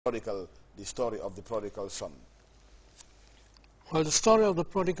the story of the prodigal son? Well, the story of the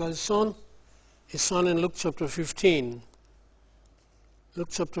prodigal son is found in Luke chapter 15. Luke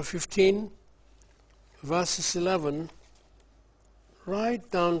chapter 15, verses 11,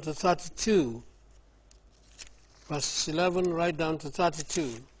 right down to 32. Verses 11, right down to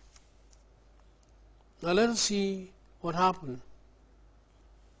 32. Now let us see what happened.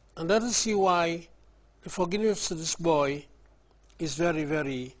 And let us see why the forgiveness of this boy is very,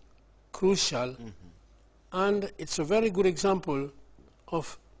 very crucial. And it's a very good example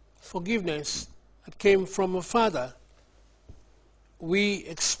of forgiveness that came from a father. We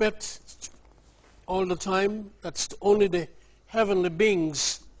expect all the time that's only the heavenly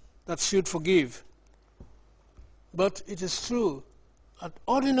beings that should forgive. But it is true that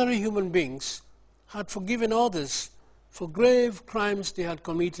ordinary human beings had forgiven others for grave crimes they had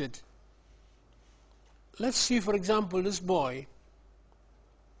committed. Let's see, for example, this boy.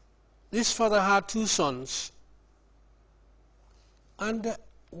 This father had two sons, and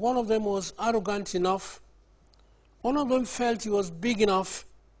one of them was arrogant enough, one of them felt he was big enough,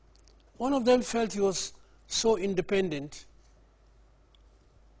 one of them felt he was so independent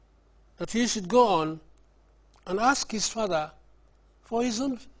that he should go on and ask his father for his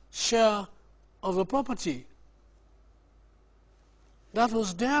own share of the property. That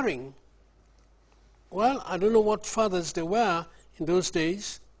was daring. Well, I don't know what fathers there were in those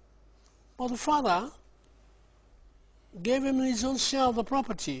days, but the father gave him his own share of the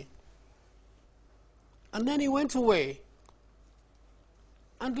property. And then he went away.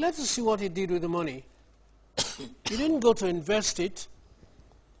 And let us see what he did with the money. He didn't go to invest it.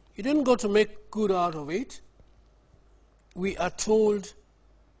 He didn't go to make good out of it. We are told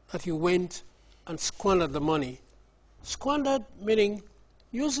that he went and squandered the money. Squandered meaning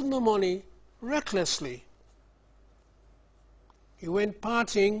using the money recklessly. He went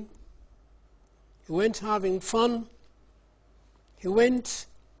partying. He went having fun. He went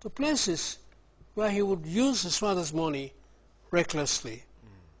to places where he would use his father's money recklessly.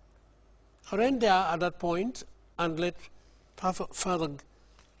 I'll end there at that point and let Father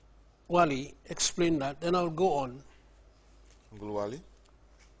Wali explain that, then I'll go on. Uncle Wali?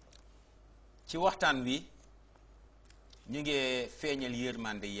 Ci waxtaan wi ñu ngi feeñal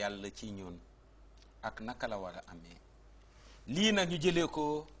yërmande Yàlla ci ñun ak naka la war a amee lii nag ñu jëlee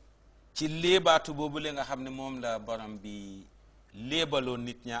ko ci léebaatu boobu la nga xam ne moom la borom bi léebaloon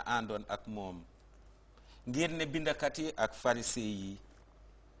nit ña àndoon ak moom ngir ne bindakat yi ak farisé yi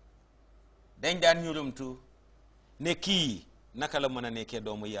dañ daan ñurumtu ne kii naka la mën a nekkee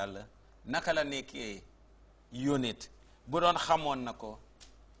doomu Yàlla naka la nekkee yónent bu doon xamoon na ko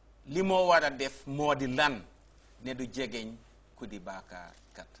li moo war a def moo di lan ne du jegeñ ku di baakaar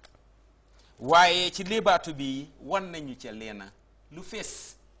kat waaye ci léebaatu bi wan nañu ca leena lu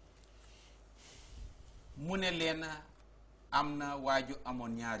fees mu ne leena am na waaju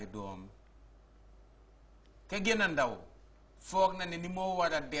amoon ñaari doom ka gën a ndaw foog na ne ni moo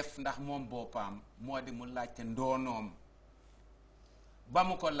war a def ndax moom boppam moo di mu laajte ndoonoom ba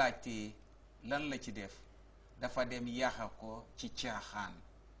mu ko laajtee lan la ci def dafa dem yaxa ko ci caaxaan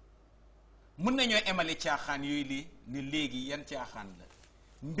mun nañoo emale caaxaan yooyu li ni léegi yan caaxaan la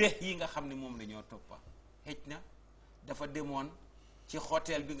mbex yi nga xam ne moom la ñoo toppa xëj na dafa demoon ci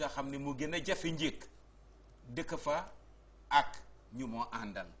hôtel bi nga xam ne mu gën a jafe njëkk dëkk fa ak ñu moo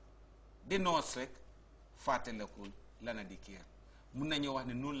àndal di noos rek fàttalekul lana di keer mun nañoo wax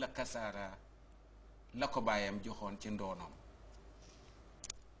ne noonu la kasaara la ko baayam joxoon ci ndoonoom.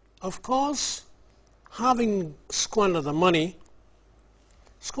 Of course, having squandered the money,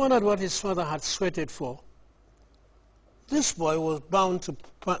 squandered what his father had sweated for, this boy was bound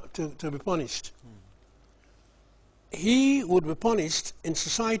to be punished. He would be punished in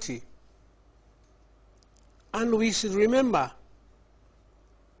society. And we should remember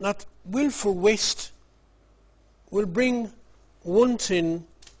that willful waste will bring wanton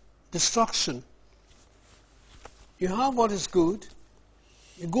destruction. You have what is good,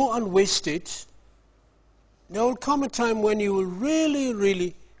 you go and waste it, there will come a time when you will really,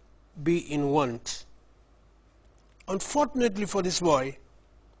 really be in want. Unfortunately for this boy,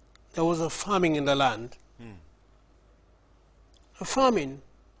 there was a famine in the land. A famine,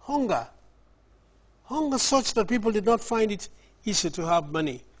 hunger. Hunger such that people did not find it easy to have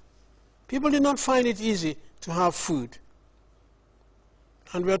money. People did not find it easy to have food.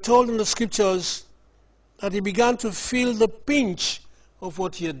 And we are told in the scriptures that he began to feel the pinch of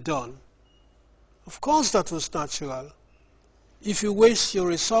what he had done. Of course that was natural. If you waste your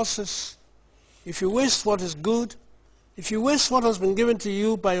resources, if you waste what is good, if you waste what has been given to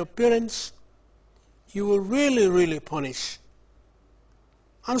you by your parents, you will really, really punish.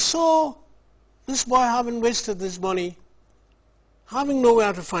 And so this boy, having wasted this money, having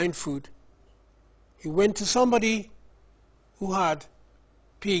nowhere to find food, he went to somebody who had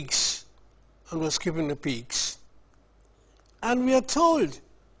pigs and was keeping the pigs. And we are told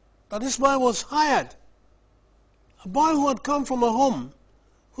that this boy was hired. A boy who had come from a home,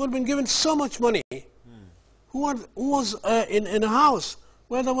 who had been given so much money, who was in a house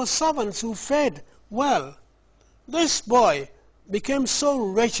where there were servants who fed well. This boy became so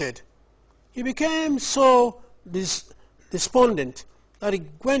wretched, he became so despondent that he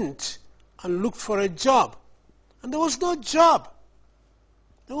went and looked for a job. And there was no job.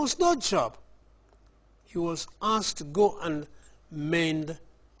 There was no job. He was asked to go and mend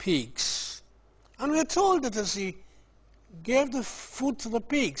pigs. And we are told that as he gave the food to the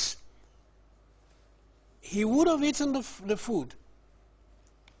pigs, he would have eaten the food.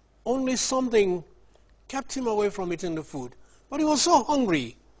 Only something kept him away from eating the food. But he was so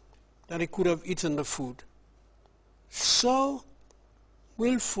hungry that he could have eaten the food. So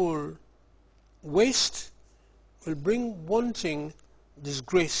willful waste will bring wanting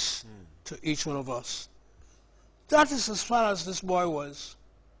disgrace to each one of us. That is as far as this boy was.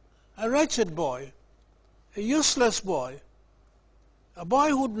 A wretched boy, a useless boy, a boy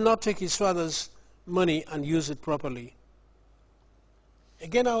who would not take his father's money and use it properly.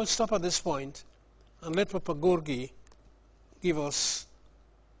 Again, I will stop at this point and let Papa Gorgi give us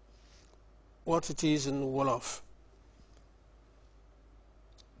what it is in Wolof.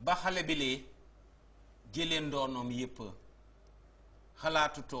 ba xale bi lee jëlee ndoonoom yépp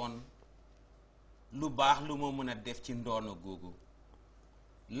xalaatu toon lu baax lu ma mën a def ci ndoono googu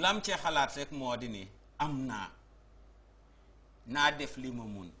lam ci xalaat rek moo di ne am naa def li ma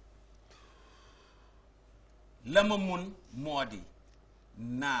mun la ma mun moo di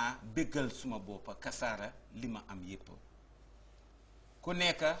naa béggal suma boppa kasaara li ma am yépp ku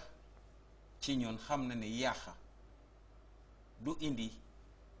nekk ci ñoon xam na ne yàqa du indi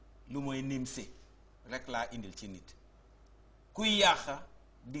lu mooy nimse rek laa indil ci nit kuy yàqa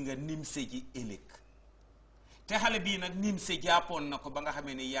di nga nimse ji ëllëg te xale bii nag nimse jàppoon na ko ba nga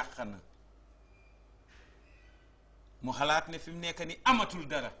xamee ne yàq na mu xalaat ne fi mu nekk ni amatul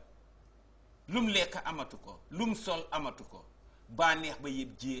dara lum lekk amatu ko lum sol amatu ko bànneex ba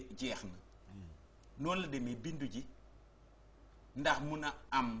yëpp jeex na noonu la demee bindu ji ndax mun a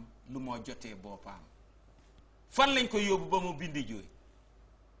am lu moo jotee boppam fan lañ ko yóbbu ba mu bindi jooy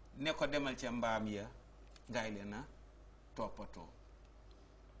ne ko demal ca mbaam ya ngay leen a toppatoo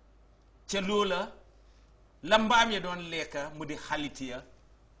ca loola la mbaam ya doon lekka mu di xalit ya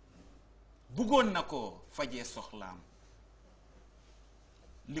bëggoon na ko fajee soxlaam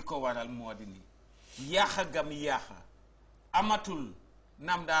li ko waral moo di ni yaaxa gam yaaxa amatul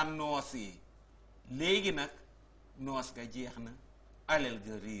nam daan noosee léegi nag noos ga jeex na alal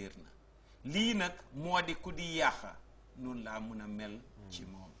ga réer na lii nag moo di ku di yaaxa noonu laa mun a mel ci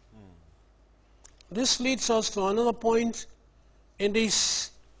moom. This leads us to another point in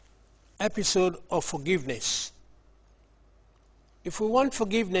this episode of forgiveness. If we want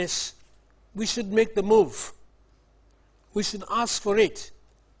forgiveness, we should make the move. We should ask for it.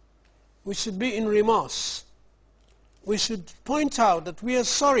 We should be in remorse. We should point out that we are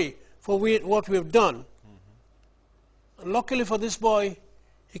sorry for what we have done. And luckily for this boy,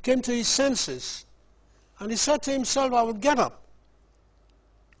 he came to his senses and he said to himself, I will get up.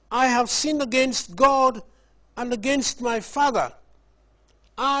 I have sinned against God and against my father.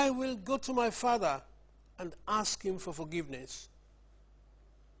 I will go to my father and ask him for forgiveness.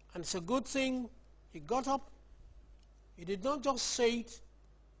 And it's a good thing he got up. He did not just say it,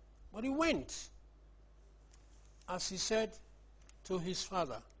 but he went, as he said, to his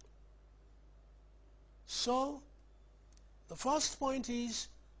father. So, the first point is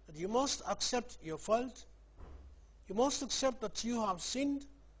that you must accept your fault. You must accept that you have sinned.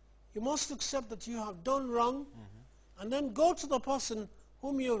 You must accept that you have done wrong. And then go to the person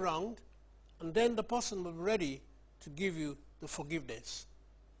whom you wronged, and then the person will be ready to give you the forgiveness.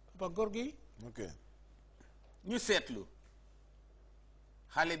 Papa Gorgi? Okay. ñu seetlu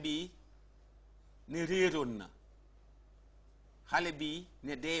xale bi ne réeroon na xale bi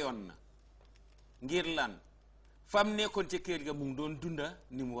ne deeyoon na ngir lan fam nekkoon ci kër ga mu ngi doon dunda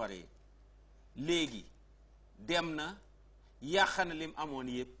ni mu waree léegi dem na yàq na lim amoon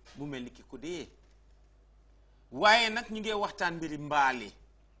yépp mu mel ni ki ku dee waaye nag ñu ngi waxtaan mbiri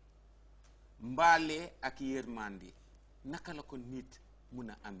mbaale ak yërmande naka la ko nit mun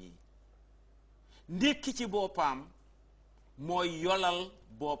a amee ndékki ci boppam mooy yolal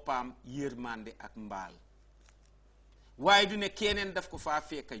boppam yërmande ak mbaal waaye du ne keneen daf ko faa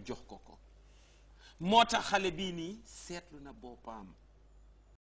fekk jox ko moo tax xale bii nii seetlu na boppam